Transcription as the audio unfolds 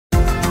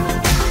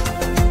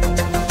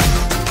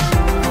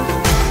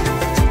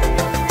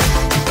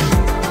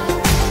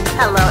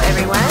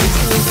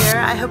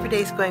hope your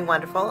day's going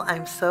wonderful.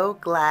 I'm so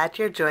glad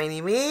you're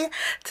joining me.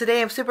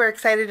 Today I'm super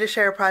excited to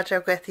share a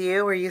project with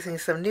you. We're using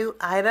some new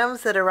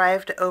items that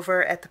arrived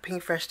over at the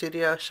Pinkfresh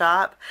Studio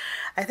shop.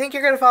 I think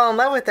you're going to fall in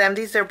love with them.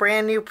 These are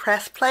brand new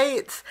press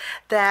plates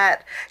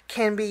that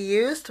can be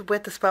used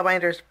with the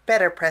Spellbinder's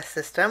BETTERPRESS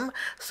system.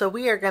 So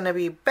we are going to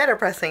be better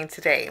pressing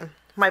today.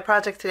 My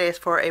project today is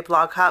for a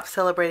blog hop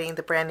celebrating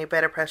the brand new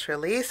BETTERPRESS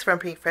release from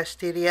Pinkfresh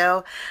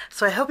Studio.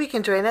 So I hope you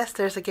can join us.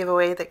 There's a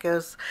giveaway that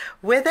goes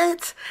with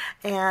it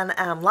and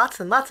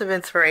lots and lots of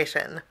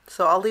inspiration.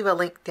 So I'll leave a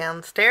link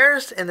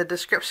downstairs in the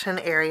description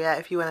area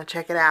if you want to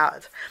check it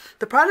out.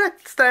 The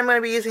products that I'm going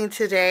to be using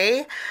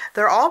today,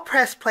 they're all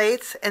press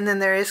plates, and then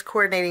there is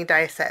coordinating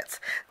die sets.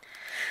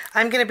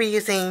 I'm going to be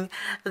using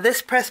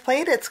this press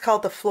plate. It's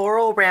called the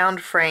Floral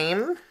round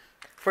frame.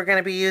 We're going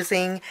to be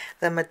using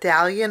the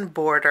Medallion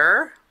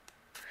Border,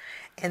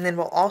 and then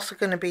we're also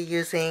going to be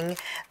using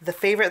the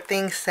Favorite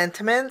Things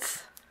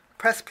Sentiments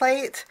press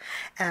plate,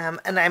 and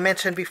I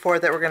mentioned before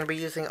that we're going to be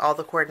using all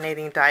the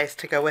coordinating dies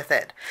to go with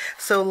it.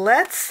 So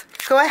let's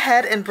go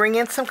ahead and bring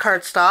in some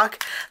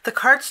cardstock. The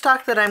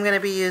cardstock that I'm going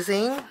to be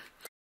using,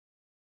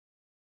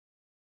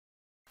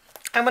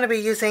 I'm going to be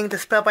using the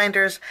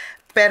Spellbinder's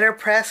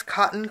BETTERPRESS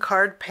cotton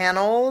card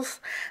panels.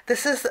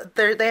 This is,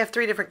 they have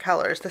three different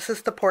colors. This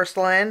is the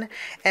porcelain,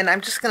 and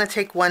I'm just going to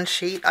take one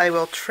sheet. I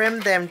will trim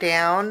them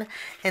down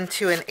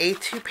into an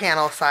A2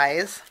 panel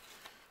size,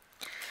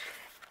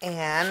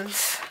 and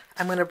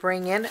I'm going to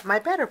bring in my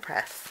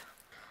BETTERPRESS.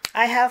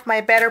 I have my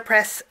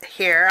BETTERPRESS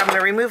here. I'm going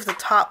to remove the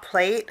top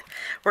plate.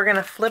 We're going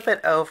to flip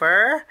it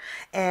over,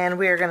 and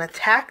we are going to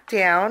tack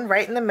down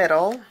right in the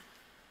middle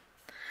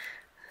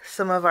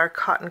some of our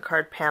cotton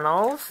card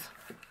panels.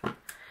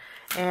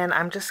 And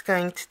I'm just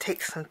going to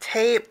take some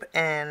tape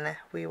and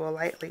we will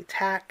lightly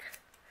tack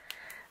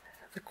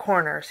the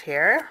corners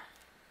here.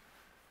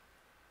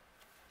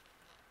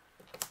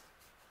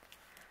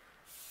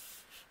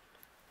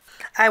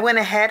 I went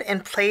ahead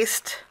and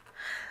placed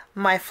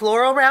my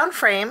floral round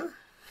frame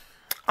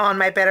on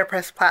my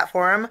BETTERPRESS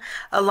platform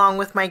along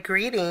with my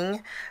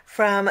greeting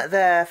from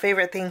the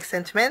Favorite Things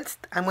Sentiments.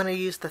 I'm going to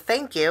use the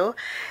thank you,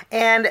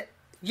 and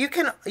you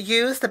can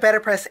use the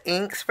BETTERPRESS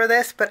inks for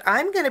this, but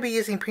I'm going to be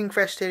using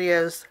Pinkfresh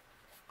Studio's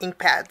ink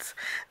pads.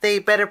 They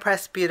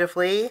BETTERPRESS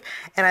beautifully,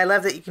 and I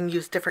love that you can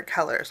use different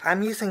colors.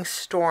 I'm using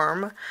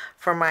Storm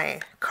for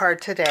my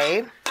card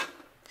today,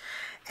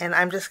 and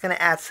I'm just going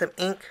to add some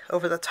ink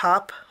over the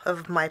top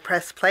of my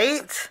press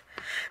plate,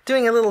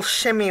 doing a little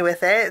shimmy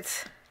with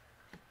it.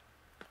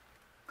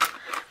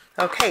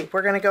 Okay,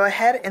 we're going to go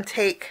ahead and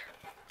take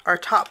our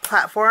top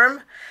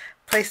platform,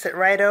 place it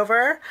right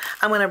over.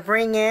 I'm going to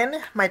bring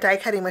in my die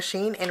cutting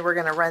machine and we're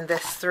going to run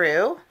this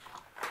through.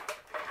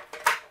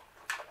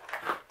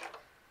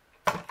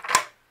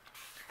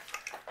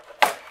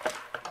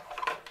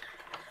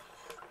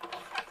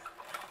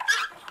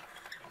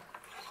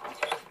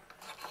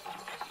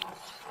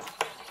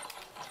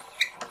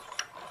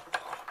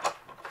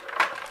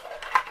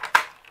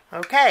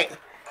 Okay,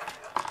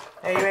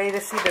 are you ready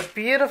to see the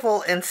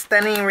beautiful and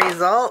stunning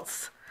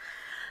results?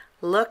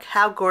 Look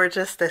how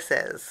gorgeous this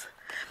is.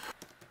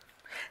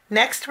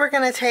 Next, we're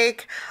going to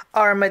take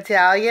our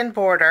Medallion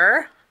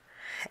Border,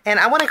 and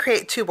I want to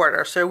create two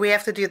borders, so we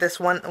have to do this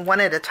one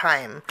at a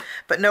time,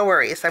 but no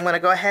worries. I'm going to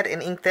go ahead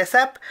and ink this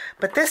up,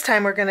 but this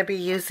time we're going to be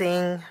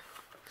using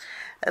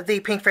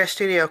the Pinkfresh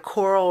Studio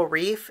Coral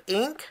Reef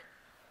ink,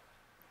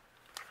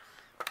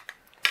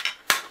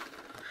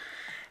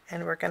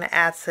 and we're going to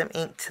add some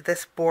ink to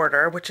this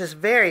border, which is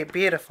very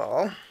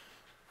beautiful.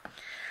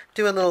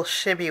 Do a little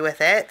shimmy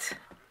with it.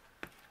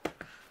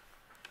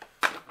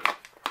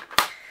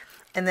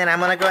 And then I'm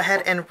going to go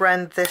ahead and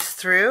run this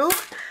through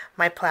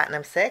my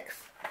Platinum 6.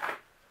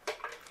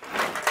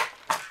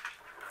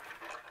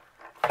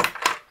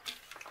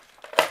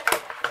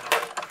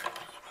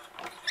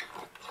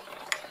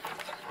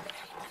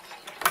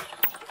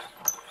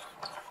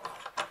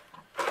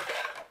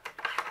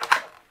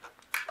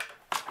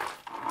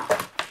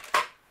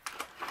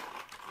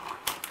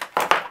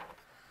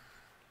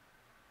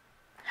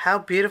 How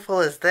beautiful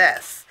is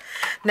this?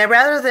 Now,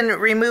 rather than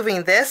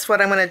removing this,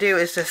 what I'm going to do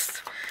is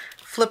just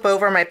flip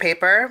over my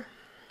paper.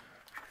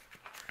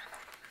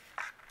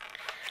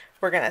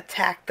 We're going to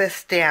tack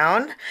this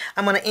down.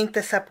 I'm going to ink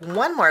this up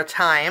one more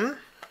time,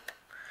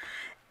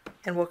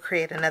 and we'll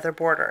create another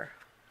border.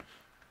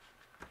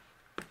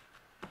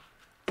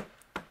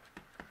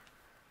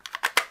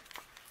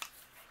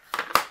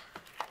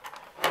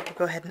 We'll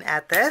go ahead and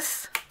add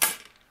this.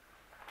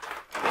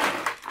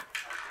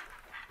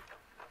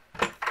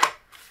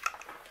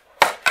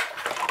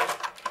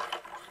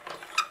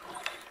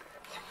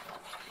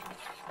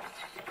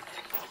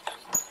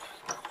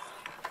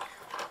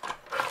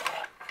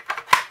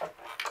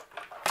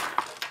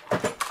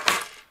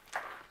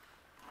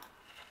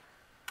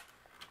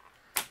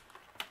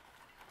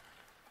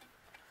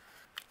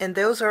 And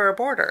those are our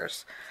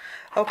borders.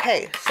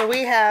 Okay, so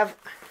we have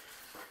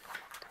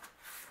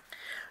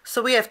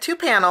two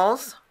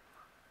panels,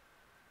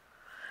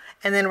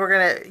 and then we're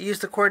going to use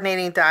the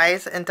coordinating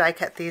dies and die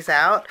cut these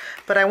out.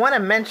 But I want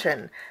to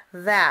mention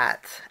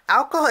that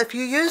alcohol, if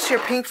you use your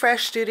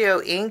Pinkfresh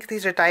Studio ink,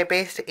 these are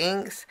dye-based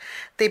inks,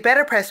 they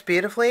better press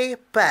beautifully,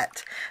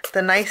 but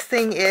the nice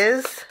thing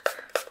is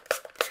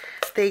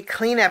they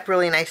clean up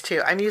really nice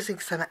too. I'm using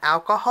some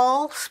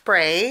alcohol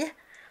spray,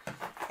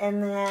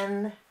 and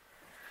then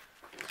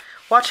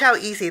watch how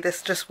easy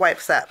this just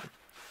wipes up.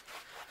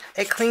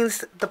 It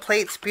cleans the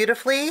plates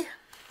beautifully,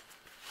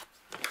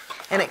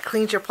 and it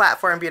cleans your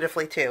platform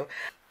beautifully too.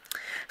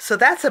 So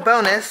that's a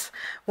bonus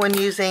when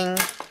using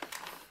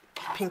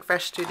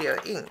Pinkfresh Studio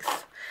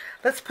inks.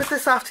 Let's put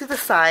this off to the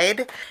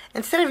side.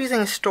 Instead of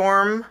using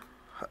Storm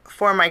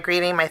for my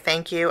greeting, my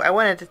thank you, I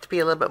wanted it to be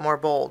a little bit more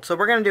bold. So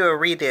we're going to do a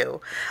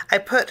redo. I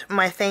put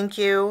my thank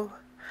you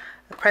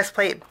press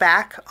plate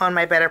back on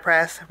my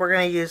BETTERPRESS. We're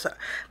going to use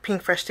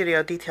Pinkfresh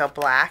Studio Detail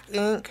Black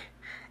ink,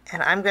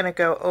 and I'm going to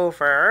go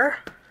over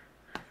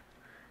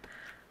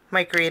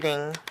my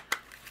greeting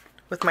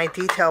with my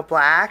Detail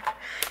Black,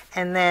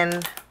 and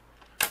then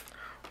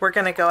we're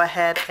going to go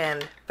ahead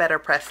and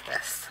BETTERPRESS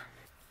this.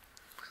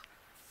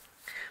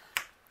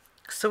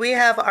 So we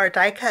have our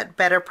die cut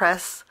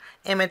BETTERPRESS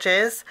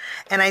images,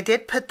 and I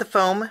did put the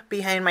foam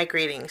behind my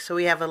greeting, so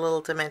we have a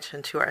little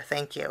dimension to our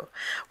thank you.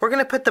 We're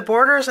going to put the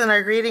borders in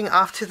our greeting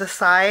off to the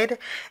side,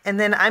 and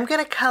then I'm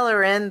going to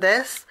color in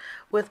this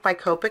with my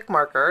Copic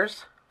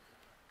markers.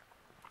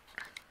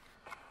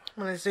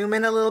 I'm going to zoom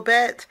in a little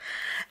bit,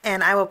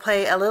 and I will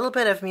play a little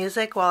bit of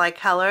music while I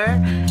color,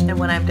 and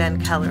when I'm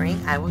done coloring,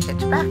 I will get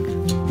you back.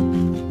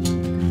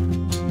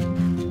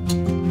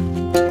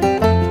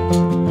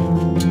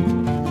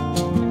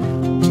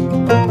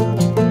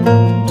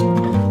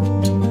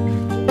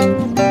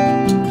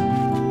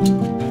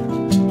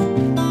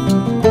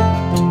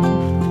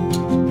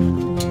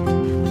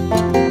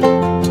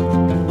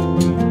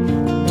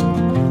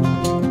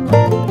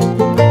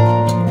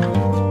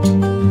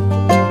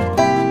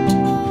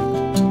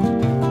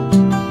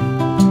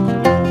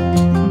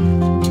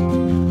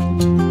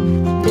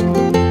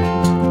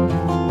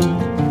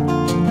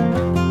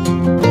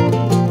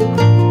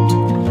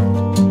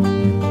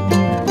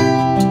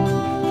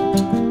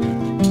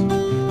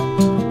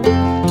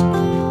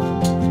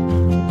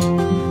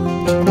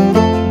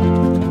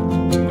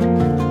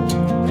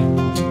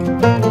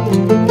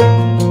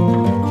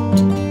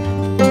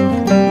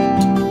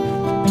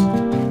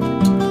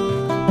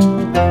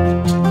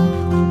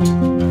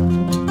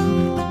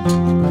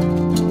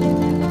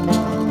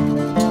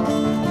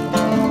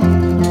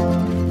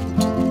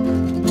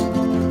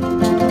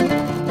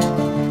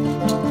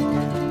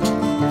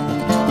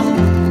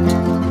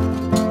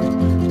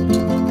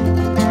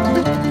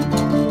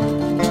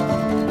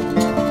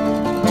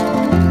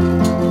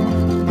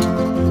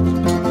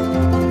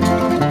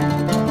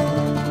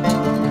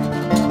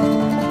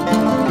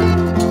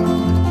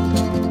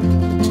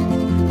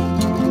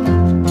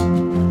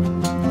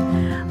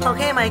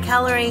 My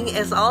coloring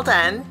is all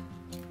done,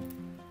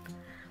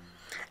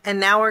 and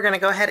now we're going to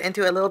go ahead and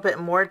do a little bit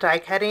more die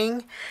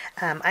cutting.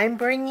 I'm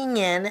bringing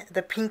in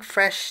the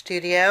Pinkfresh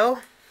Studio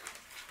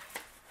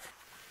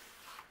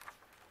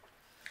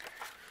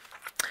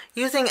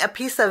using a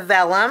piece of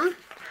vellum.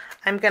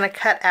 I'm going to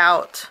cut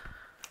out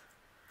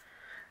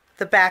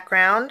the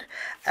background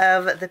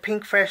of the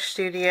Pinkfresh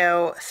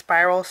Studio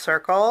spiral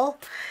circle,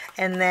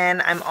 and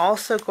then I'm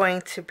also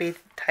going to be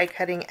die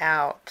cutting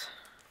out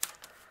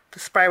the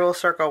spiral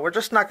circle. We're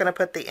just not going to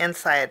put the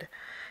inside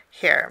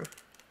here,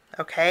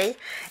 okay?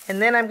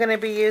 And then I'm going to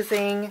be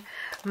using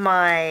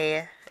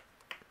my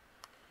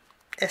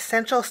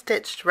essential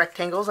stitched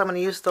rectangles. I'm going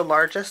to use the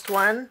largest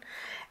one,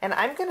 and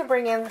I'm going to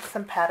bring in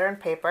some pattern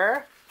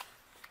paper.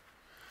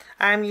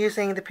 I'm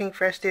using the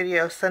Pinkfresh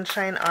Studio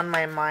Sunshine on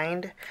My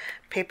Mind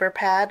paper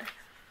pad,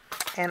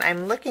 and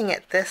I'm looking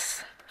at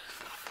this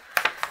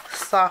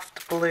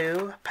soft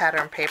blue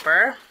pattern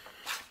paper.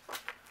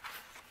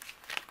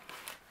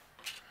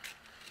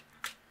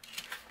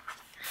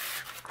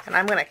 And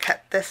I'm going to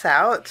cut this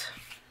out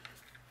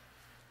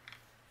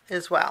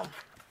as well.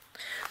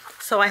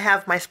 So I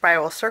have my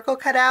spiral circle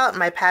cut out,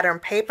 my pattern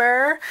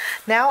paper.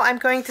 Now I'm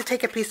going to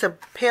take a piece of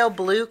pale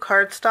blue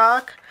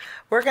cardstock.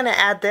 We're going to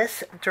add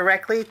this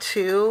directly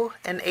to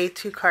an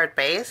A2 card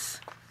base.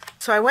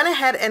 So I went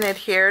ahead and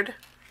adhered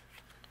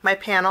my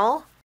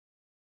panel.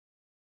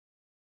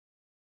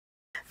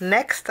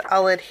 Next,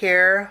 I'll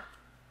adhere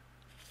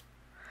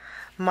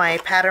my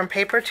pattern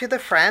paper to the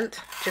front,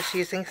 just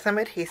using some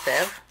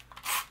adhesive.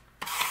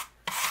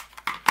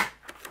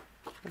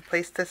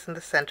 Place this in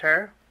the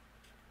center.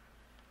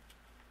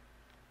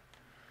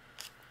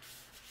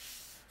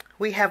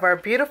 We have our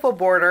beautiful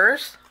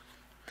borders.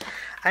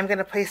 I'm going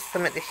to place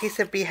some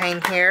adhesive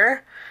behind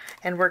here,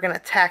 and we're going to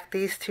tack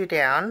these two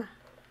down.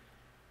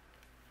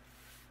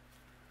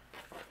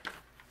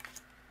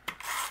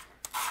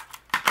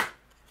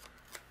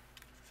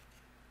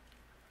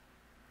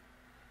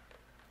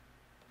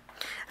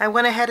 I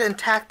went ahead and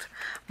tacked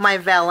my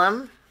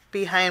vellum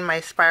behind my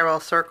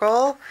spiral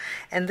circle,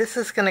 and this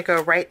is going to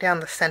go right down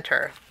the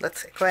center.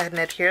 Let's go ahead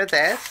and adhere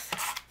this.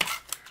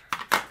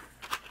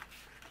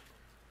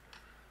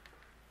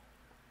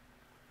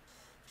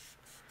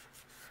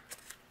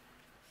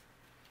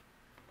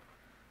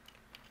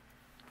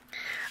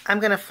 I'm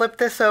going to flip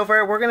this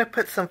over. We're going to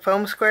put some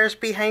foam squares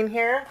behind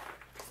here.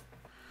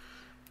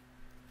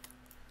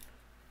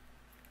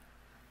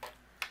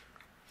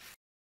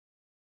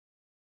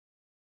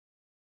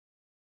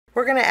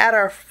 We're going to add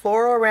our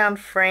floral round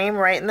frame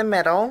right in the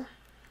middle,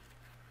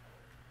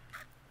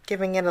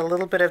 giving it a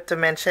little bit of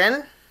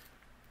dimension.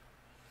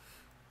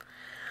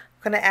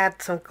 I'm going to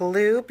add some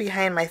glue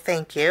behind my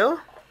thank you.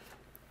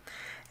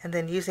 And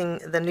then using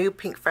the new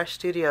Pinkfresh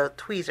Studio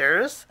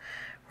tweezers,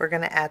 we're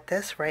going to add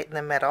this right in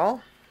the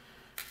middle.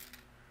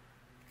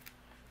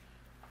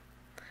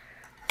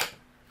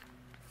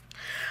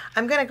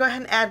 I'm going to go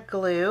ahead and add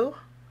glue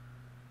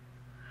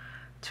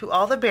to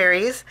all the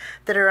berries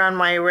that are on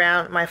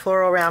my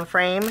floral round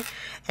frame,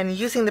 and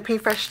using the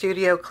Pinkfresh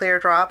Studio clear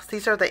drops,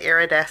 these are the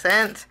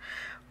iridescent.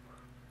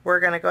 We're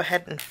going to go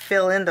ahead and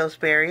fill in those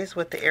berries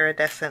with the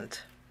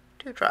iridescent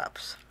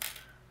dewdrops.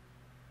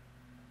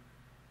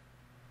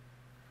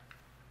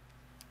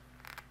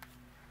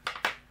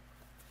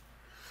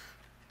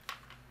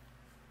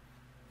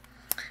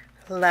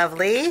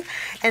 Lovely.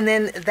 And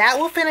then that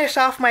will finish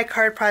off my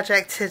card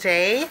project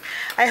today.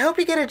 I hope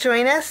you get to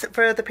join us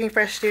for the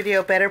Pinkfresh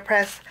Studio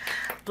BETTERPRESS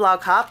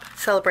blog hop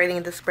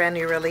celebrating this brand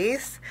new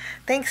release.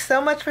 Thanks so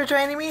much for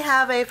joining me.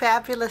 Have a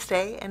fabulous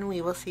day, and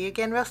we will see you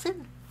again real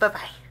soon.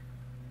 Bye-bye.